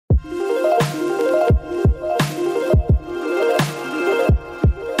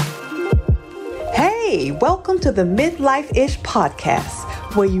Hey, welcome to the Midlife-ish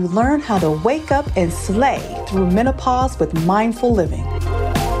podcast, where you learn how to wake up and slay through menopause with mindful living.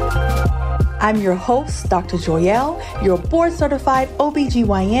 I'm your host, Dr. Joyelle, your board-certified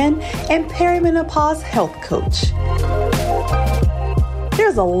OBGYN and perimenopause health coach.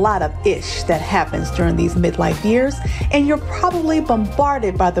 There's a lot of ish that happens during these midlife years, and you're probably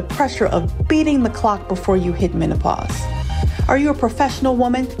bombarded by the pressure of beating the clock before you hit menopause. Are you a professional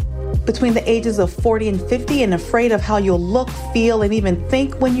woman between the ages of 40 and 50 and afraid of how you'll look, feel, and even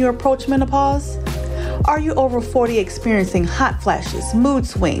think when you approach menopause? Are you over 40 experiencing hot flashes, mood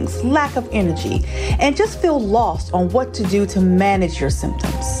swings, lack of energy, and just feel lost on what to do to manage your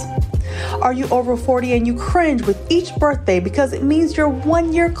symptoms? Are you over 40 and you cringe with each birthday because it means you're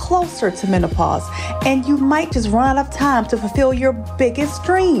 1 year closer to menopause and you might just run out of time to fulfill your biggest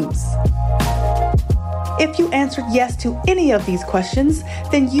dreams? If you answered yes to any of these questions,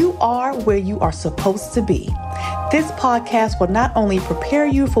 then you are where you are supposed to be. This podcast will not only prepare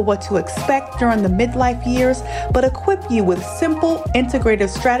you for what to expect during the midlife years, but equip you with simple, integrative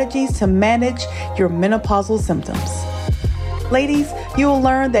strategies to manage your menopausal symptoms. Ladies, you will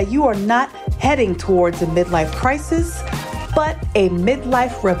learn that you are not heading towards a midlife crisis, but a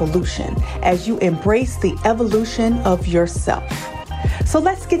midlife revolution as you embrace the evolution of yourself. So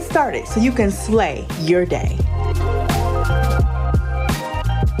let's get started so you can slay your day.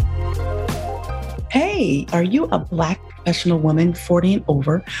 Hey, are you a Black professional woman 40 and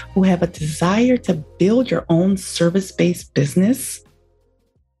over who have a desire to build your own service-based business?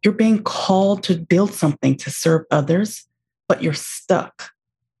 You're being called to build something to serve others, but you're stuck.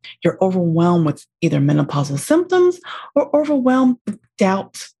 You're overwhelmed with either menopausal symptoms or overwhelmed with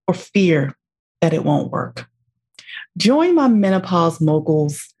doubt or fear that it won't work. Join my Menopause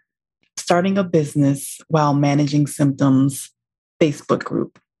Moguls Starting a Business While Managing Symptoms Facebook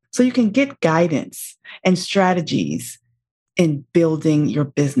group so you can get guidance and strategies in building your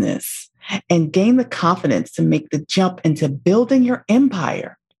business and gain the confidence to make the jump into building your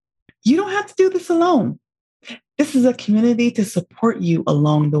empire. You don't have to do this alone. This is a community to support you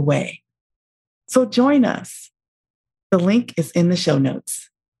along the way. So join us. The link is in the show notes.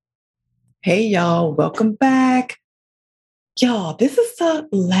 Hey, y'all, welcome back. Y'all, this is the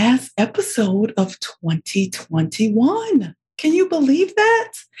last episode of 2021. Can you believe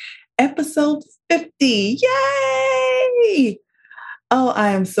that? Episode 50. Yay! Oh, I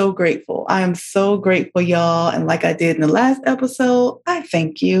am so grateful. I am so grateful, y'all. And like I did in the last episode, I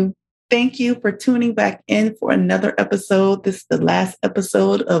thank you. Thank you for tuning back in for another episode. This is the last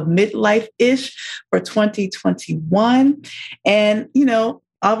episode of Midlife-ish for 2021. And,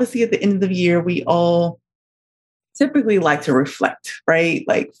 obviously at the end of the year, we all typically like to reflect, right?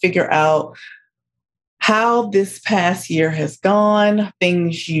 Like figure out how this past year has gone,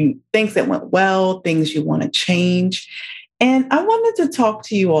 things that went well, things you want to change. And I wanted to talk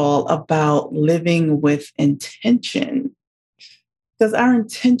to you all about living with intention, because our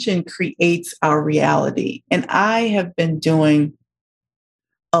intention creates our reality. And I have been doing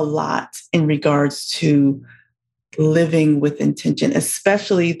a lot in regards to living with intention,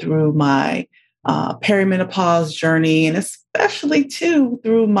 especially through my perimenopause journey, and especially too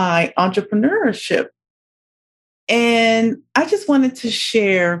through my entrepreneurship. And I just wanted to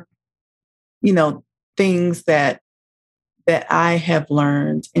share, things that I have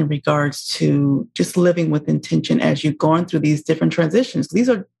learned in regards to just living with intention as you're going through these different transitions. These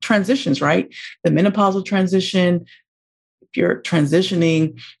are transitions, right? The menopausal transition, if you're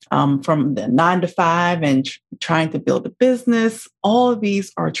transitioning from the 9 to 5 and trying to build a business, all of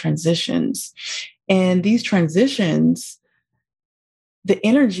these are transitions. And these transitions, the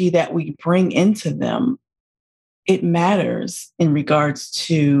energy that we bring into them, it matters in regards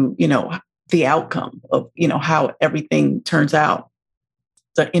to, the outcome of, how everything turns out.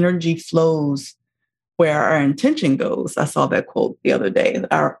 The energy flows where our intention goes. I saw that quote the other day.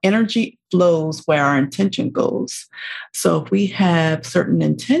 Our energy flows where our intention goes. So if we have certain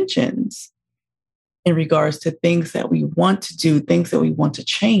intentions in regards to things that we want to do, things that we want to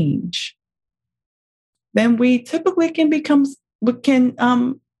change, then we typically can be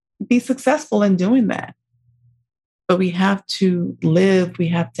successful in doing that. But we have to we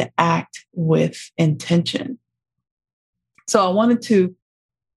have to act with intention. So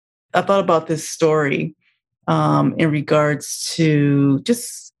I thought about this story in regards to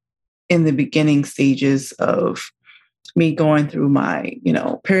just in the beginning stages of me going through my,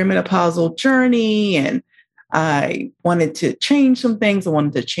 perimenopausal journey. And I wanted to change some things. I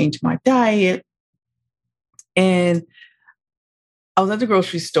wanted to change my diet. And I was at the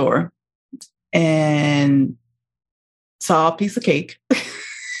grocery store and saw a piece of cake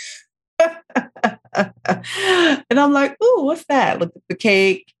And I'm like, ooh, what's that? Looked at the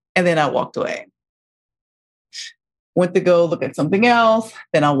cake. And then I walked away. Went to go look at something else.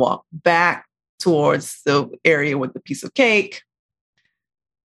 Then I walked back towards the area with the piece of cake,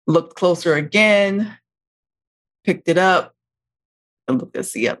 looked closer again, picked it up, and looked to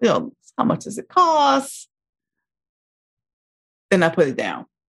see, how much does it cost? Then I put it down.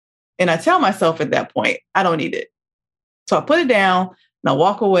 And I tell myself at that point, I don't need it. So I put it down and I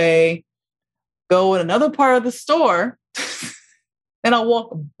walk away, go in another part of the store, and I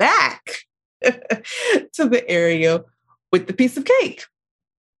walk back to the area with the piece of cake.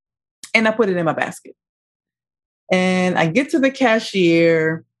 And I put it in my basket. And I get to the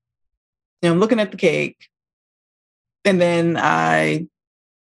cashier, and I'm looking at the cake. And then I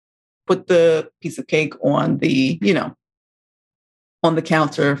put the piece of cake on the, on the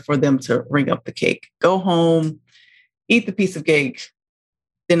counter for them to ring up the cake. Go home, eat the piece of cake.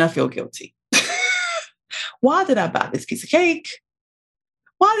 Then I feel guilty. Why did I buy this piece of cake?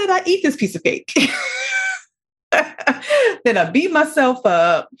 Why did I eat this piece of cake? Then I beat myself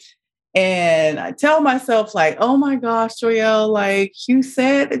up and I tell myself like, oh my gosh, Joyelle, like you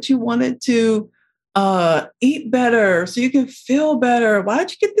said that you wanted to eat better so you can feel better. Why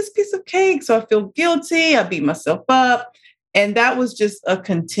did you get this piece of cake? So I feel guilty. I beat myself up. And that was just a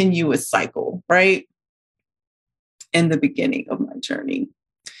continuous cycle, right? In the beginning of my journey.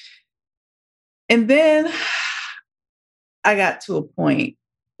 And then I got to a point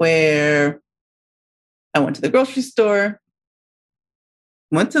where I went to the grocery store,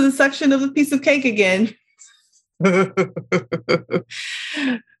 went to the section of the piece of cake again,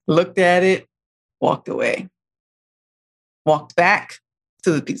 looked at it, walked away, walked back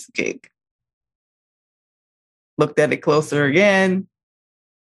to the piece of cake, looked at it closer again,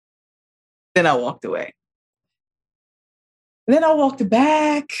 then I walked away. Then I walked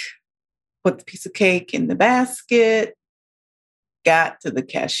back, put the piece of cake in the basket, got to the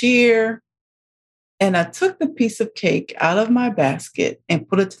cashier, and I took the piece of cake out of my basket and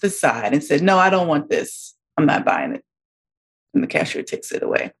put it to the side and said, no, I don't want this. I'm not buying it. And the cashier takes it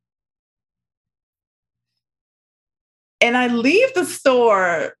away. And I leave the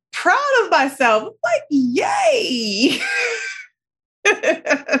store proud of myself, like, yay.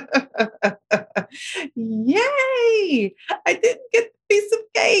 Yay. I didn't get the piece of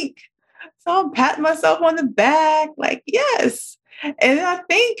cake. So I'm patting myself on the back, like, yes. And I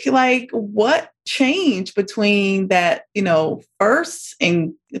think like what changed between that, first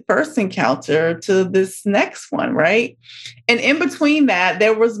encounter to this next one, right? And in between that,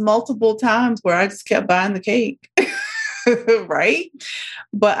 there was multiple times where I just kept buying the cake, right?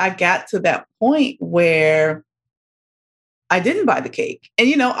 But I got to that point where I didn't buy the cake.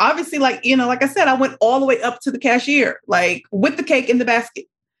 And, obviously, like I said, I went all the way up to the cashier, like with the cake in the basket.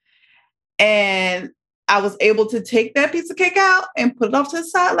 And I was able to take that piece of cake out and put it off to the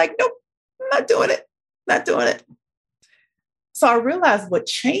side. Like, nope, I'm not doing it. Not doing it. So I realized what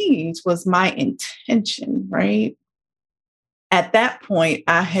changed was my intention, right? At that point,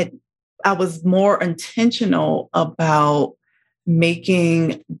 I was more intentional about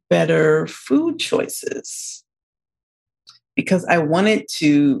making better food choices because I wanted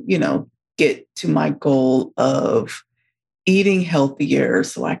to, get to my goal of eating healthier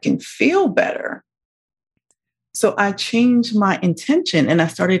so I can feel better. So I changed my intention and I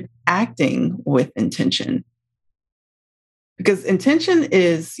started acting with intention. Because intention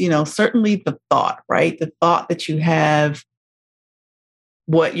is, certainly the thought, right? The thought that you have,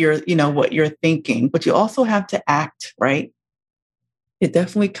 what you're thinking, but you also have to act, right? It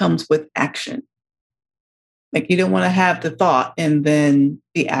definitely comes with action. Like you don't want to have the thought and then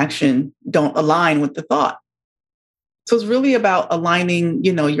the action don't align with the thought. So it's really about aligning,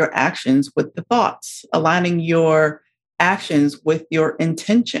 your actions with the thoughts, aligning your actions with your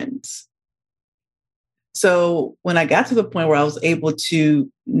intentions. So when I got to the point where I was able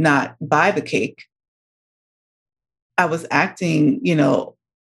to not buy the cake, I was acting,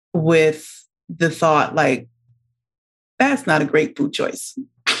 with the thought like, that's not a great food choice.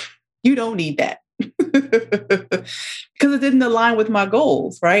 You don't need that. Because it didn't align with my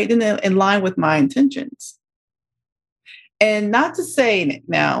goals, right? It didn't align with my intentions. And not to say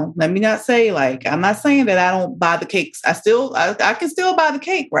now, let me not say like, I'm not saying that I don't buy the cakes. I can still buy the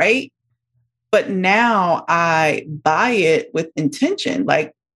cake, right? But now I buy it with intention.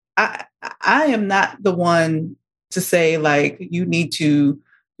 Like I am not the one to say like, you need to,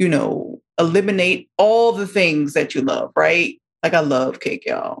 eliminate all the things that you love, right? Like I love cake,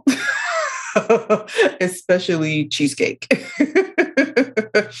 y'all. especially cheesecake.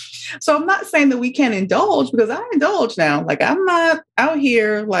 So I'm not saying that we can't indulge, because I indulge now. Like, I'm not out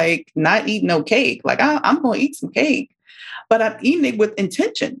here like not eating no cake. Like, I'm going to eat some cake, but I'm eating it with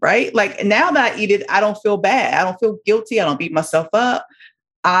intention, right? Like, now that I eat it, I don't feel bad. I don't feel guilty. I don't beat myself up.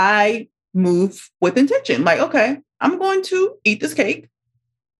 I move with intention. Like, okay, I'm going to eat this cake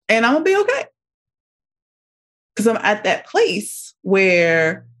and I'm going to be okay. Because I'm at that place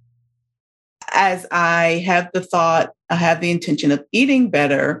where, as I have the thought, I have the intention of eating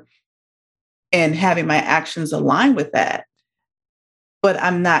better and having my actions align with that. But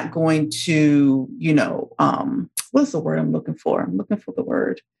I'm not going to, what's the word I'm looking for? I'm looking for the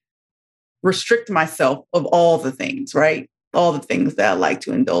word restrict myself of all the things, right? All the things that I like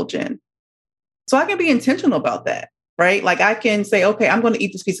to indulge in. So I can be intentional about that, right? Like, I can say, okay, I'm going to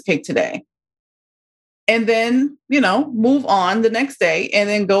eat this piece of cake today. And then, move on the next day and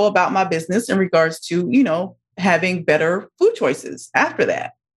then go about my business in regards to, having better food choices after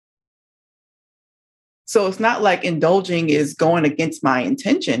that. So it's not like indulging is going against my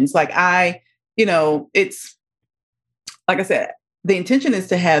intentions. Like, it's like I said, the intention is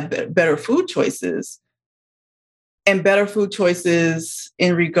to have better food choices, and better food choices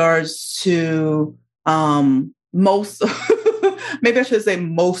in regards to most, maybe I should say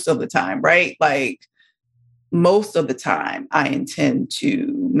most of the time, right? Like, most of the time, I intend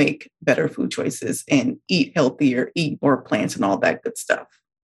to make better food choices and eat healthier, eat more plants and all that good stuff.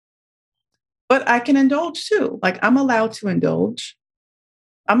 But I can indulge too. Like, I'm allowed to indulge.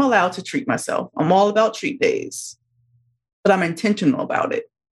 I'm allowed to treat myself. I'm all about treat days, but I'm intentional about it.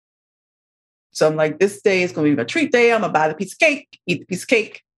 So I'm like, this day is going to be my treat day. I'm going to buy the piece of cake, eat the piece of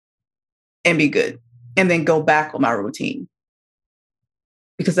cake, and be good. And then go back on my routine.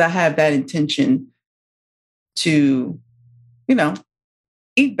 Because I have that intention to,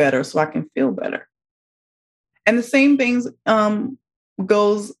 eat better so I can feel better. And the same things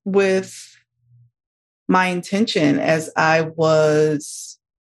goes with my intention as I was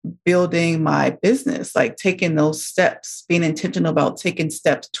building my business, like taking those steps, being intentional about taking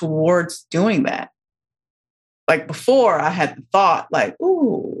steps towards doing that. Like, before, I had the thought like,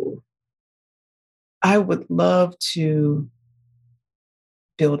 ooh, I would love to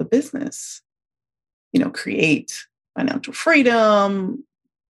build a business, create financial freedom,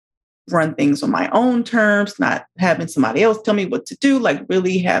 run things on my own terms, not having somebody else tell me what to do, like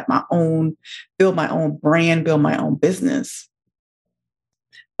really have build my own brand, build my own business.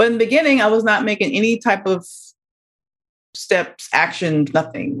 But in the beginning, I was not making any type of steps, action,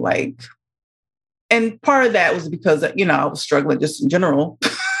 nothing like, and part of that was because, I was struggling just in general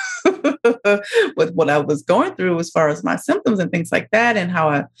with what I was going through as far as my symptoms and things like that, and how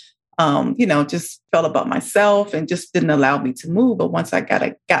I just felt about myself and just didn't allow me to move. But once I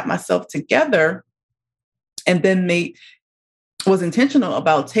got myself together and then was intentional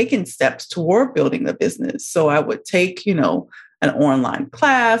about taking steps toward building a business. So I would take, an online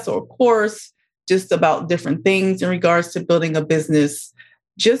class or course just about different things in regards to building a business,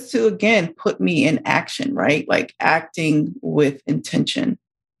 just to, again, put me in action, right? Like, acting with intention.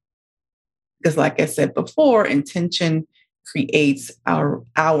 Because like I said before, intention creates our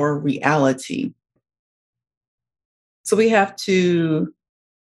reality. So we have to,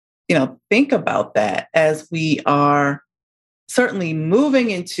 think about that as we are certainly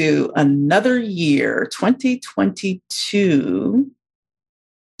moving into another year, 2022.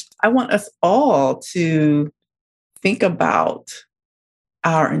 I want us all to think about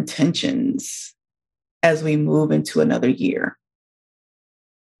our intentions as we move into another year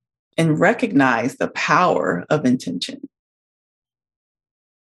and recognize the power of intention.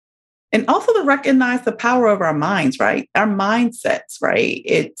 And also to recognize the power of our minds, right? Our mindsets, right?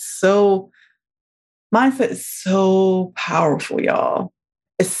 Mindset is so powerful, y'all,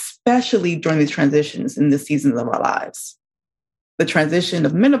 especially during the transitions in the seasons of our lives. The transition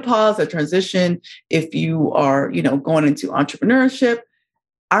of menopause, the transition if you are, going into entrepreneurship,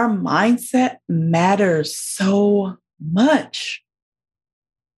 our mindset matters so much.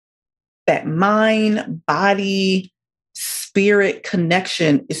 That mind, body, spirit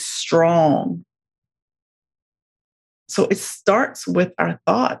connection is strong. So it starts with our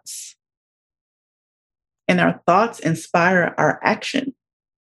thoughts. And our thoughts inspire our action.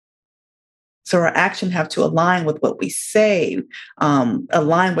 So our action have to align with what we say,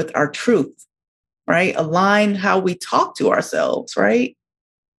 align with our truth, right? Align how we talk to ourselves, right?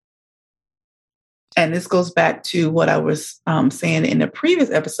 And this goes back to what I was saying in the previous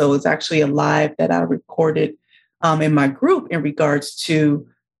episode. It's actually a live that I recorded in my group in regards to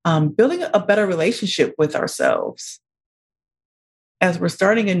building a better relationship with ourselves. as we're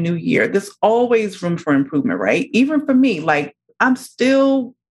starting a new year, there's always room for improvement, right? Even for me, like I'm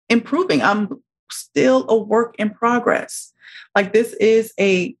still improving. I'm still a work in progress. Like this is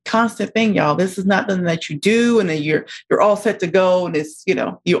a constant thing, y'all. This is not something that you do and then you're all set to go and it's,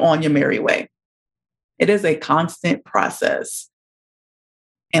 you're on your merry way. It is a constant process.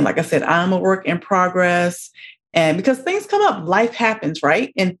 And like I said, I'm a work in progress. And because things come up, life happens,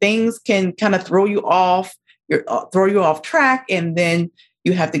 right? And things can kind of throw you off track, and then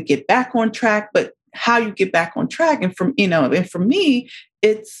you have to get back on track. But how you get back on track, and for me,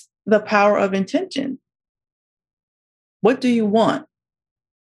 it's the power of intention. What do you want?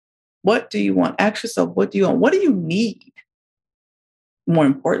 What do you want? Ask yourself, what do you want? What do you need? More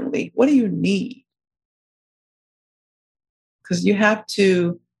importantly, what do you need? Because you have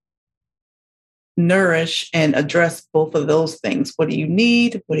to nourish and address both of those things. What do you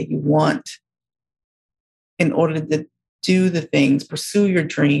need? What do you want? In order to do the things, pursue your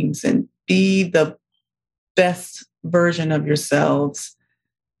dreams, and be the best version of yourselves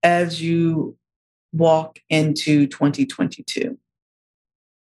as you walk into 2022.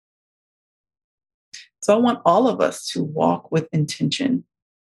 So I want all of us to walk with intention,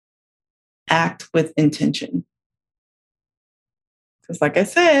 act with intention. Because like I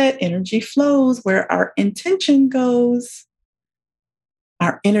said, energy flows where our intention goes.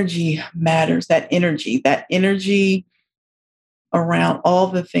 Our energy matters, that energy around all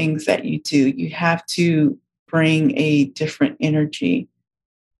the things that you do. You have to bring a different energy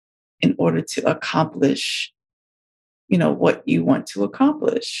in order to accomplish, what you want to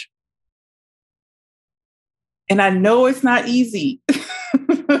accomplish. And I know it's not easy.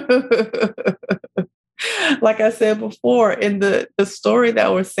 Like I said before, in the story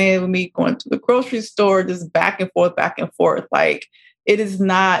that we're saying with me going to the grocery store, just back and forth, like it is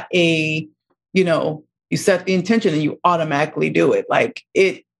not you set the intention and you automatically do it. Like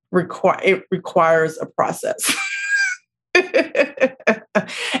it requires a process.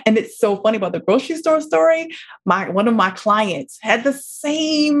 And it's so funny about the grocery store story. One of my clients had the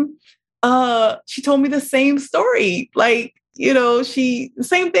same, she told me the same story. Like,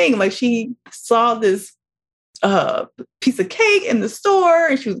 same thing. Like she saw this piece of cake in the store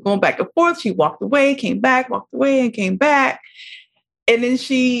and she was going back and forth. She walked away, came back, walked away and came back. And then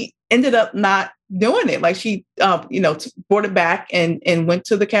she ended up not doing it. Like she, brought it back and went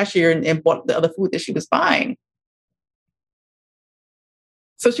to the cashier and bought the other food that she was buying.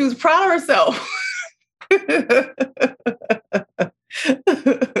 So she was proud of herself.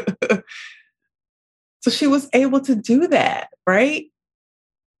 So she was able to do that, right?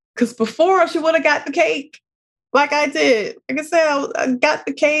 Because before she would have got the cake like I did. Like I said, I got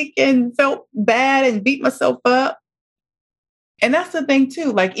the cake and felt bad and beat myself up. And that's the thing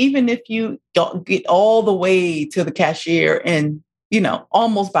too. Like, even if you don't get all the way to the cashier and,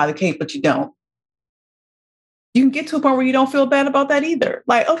 almost buy the cake, but you don't, you can get to a point where you don't feel bad about that either.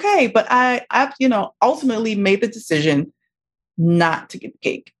 Like, okay, but I ultimately made the decision not to get the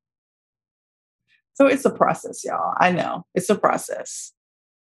cake. So it's a process, y'all. I know it's a process.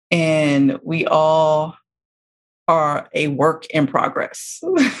 And we all are a work in progress.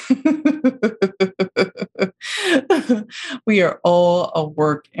 We are all a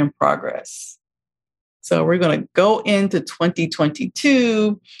work in progress. So we're going to go into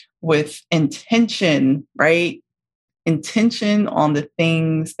 2022 with intention, right? Intention on the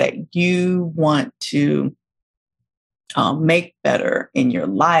things that you want to make better in your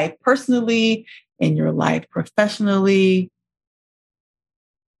life personally, in your life professionally.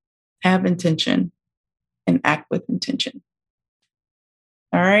 Have intention and act with intention.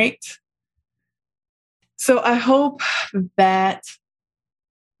 All right. So I hope that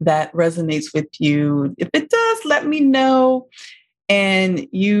resonates with you. If it does, let me know. And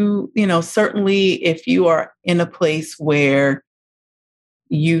certainly if you are in a place where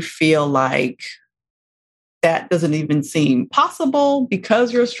you feel like that doesn't even seem possible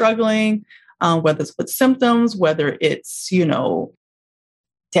because you're struggling, whether it's with symptoms, whether it's,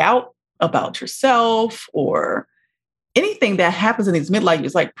 doubt about yourself or anything that happens in these midlife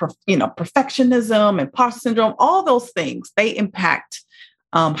years, like, perfectionism, imposter syndrome, all those things, they impact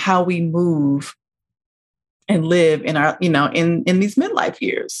how we move and live in our, in these midlife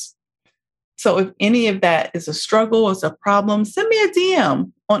years. So if any of that is a struggle, is a problem, send me a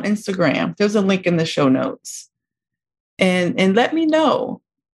DM on Instagram. There's a link in the show notes. And let me know.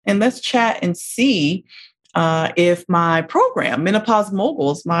 And let's chat and see if my program, Menopause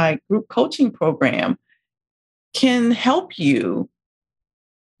Moguls, my group coaching program, can help you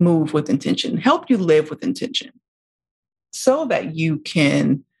move with intention, help you live with intention so that you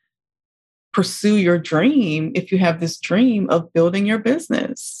can pursue your dream if you have this dream of building your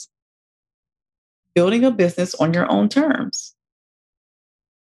business, building a business on your own terms.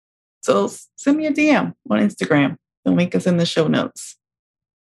 So send me a DM on Instagram. The link is in the show notes.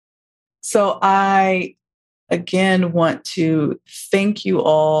 So I, again, want to thank you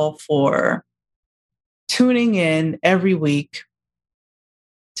all for tuning in every week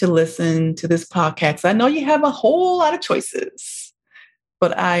to listen to this podcast. I know you have a whole lot of choices,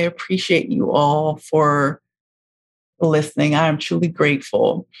 but I appreciate you all for listening. I am truly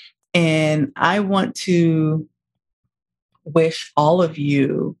grateful. And I want to wish all of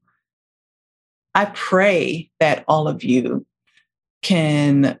you, I pray that all of you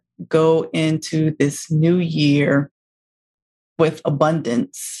can go into this new year with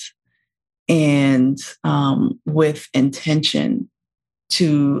abundance and with intention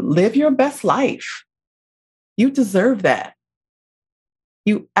to live your best life. You deserve that.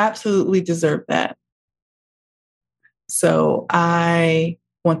 You absolutely deserve that. So I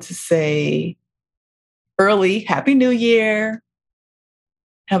want to say early Happy New Year.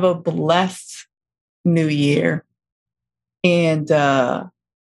 Have a blessed New Year. And I'll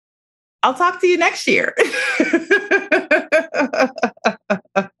talk to you next year.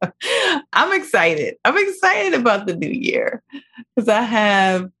 I'm excited. I'm excited about the new year because I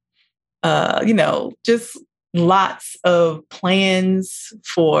have, just lots of plans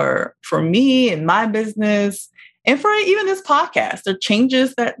for me and my business and for even this podcast. There are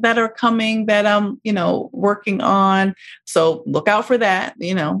changes that are coming that I'm, working on. So look out for that.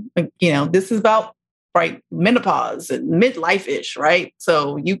 This is about menopause and midlife-ish, right?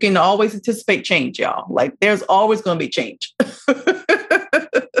 So you can always anticipate change, y'all. Like there's always going to be change.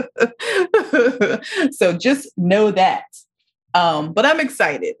 So just know that. But I'm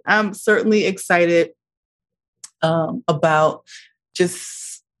excited. I'm certainly excited about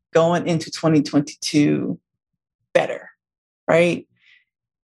just going into 2022 better, right?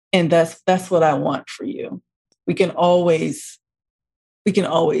 And that's what I want for you. We can always be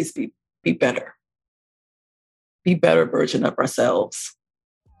better. Be better version of ourselves.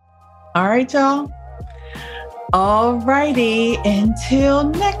 All right, y'all. All righty. Until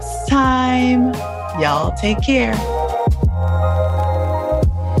next time, y'all take care.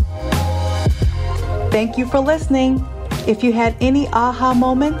 Thank you for listening. If you had any aha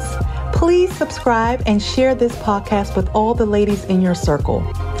moments, please subscribe and share this podcast with all the ladies in your circle.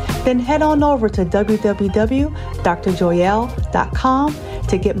 Then head on over to www.drjoyelle.com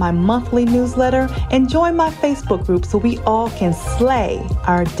to get my monthly newsletter and join my Facebook group so we all can slay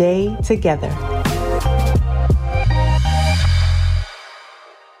our day together.